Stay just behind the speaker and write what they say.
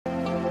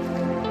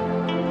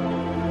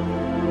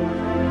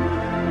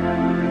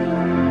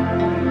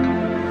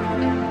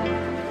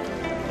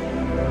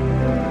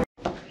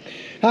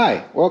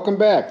Hi, welcome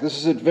back. This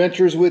is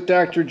Adventures with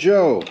Dr.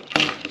 Joe.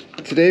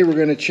 Today we're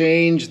going to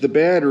change the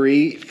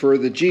battery for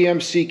the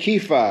GMC key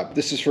fob.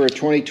 This is for a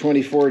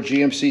 2024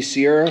 GMC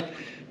Sierra,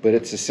 but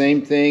it's the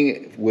same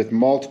thing with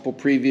multiple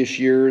previous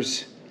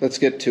years. Let's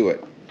get to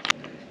it.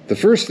 The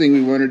first thing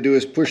we want to do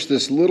is push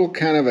this little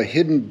kind of a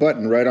hidden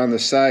button right on the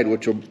side,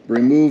 which will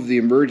remove the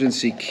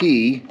emergency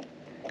key,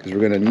 because we're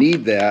going to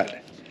need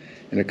that,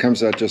 and it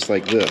comes out just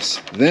like this.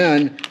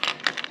 Then,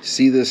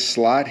 see this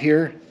slot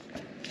here?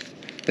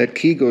 That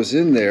key goes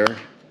in there,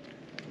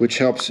 which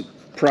helps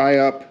pry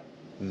up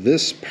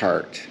this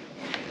part.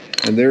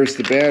 And there's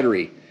the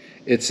battery.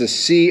 It's a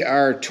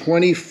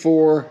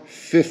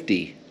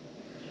CR2450.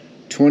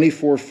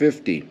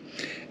 2450.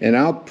 And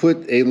I'll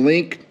put a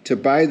link to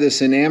buy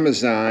this in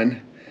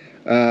Amazon.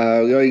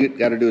 All you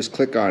got to do is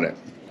click on it.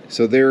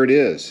 So there it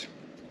is.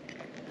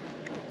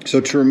 So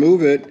to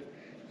remove it,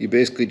 you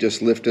basically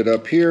just lift it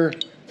up here,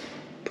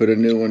 put a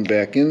new one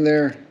back in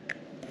there,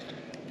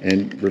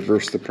 and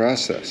reverse the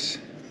process.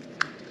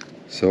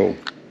 So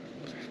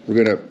we're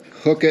going to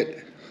hook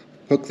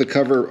the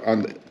cover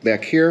on the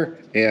back here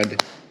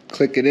and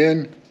click it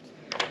in.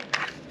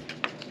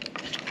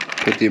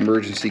 Put the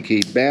emergency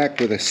key back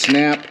with a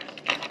snap,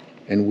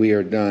 and we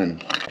are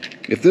done.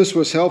 If this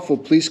was helpful,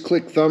 please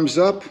click thumbs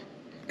up.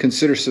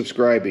 Consider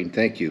subscribing.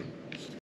 Thank you.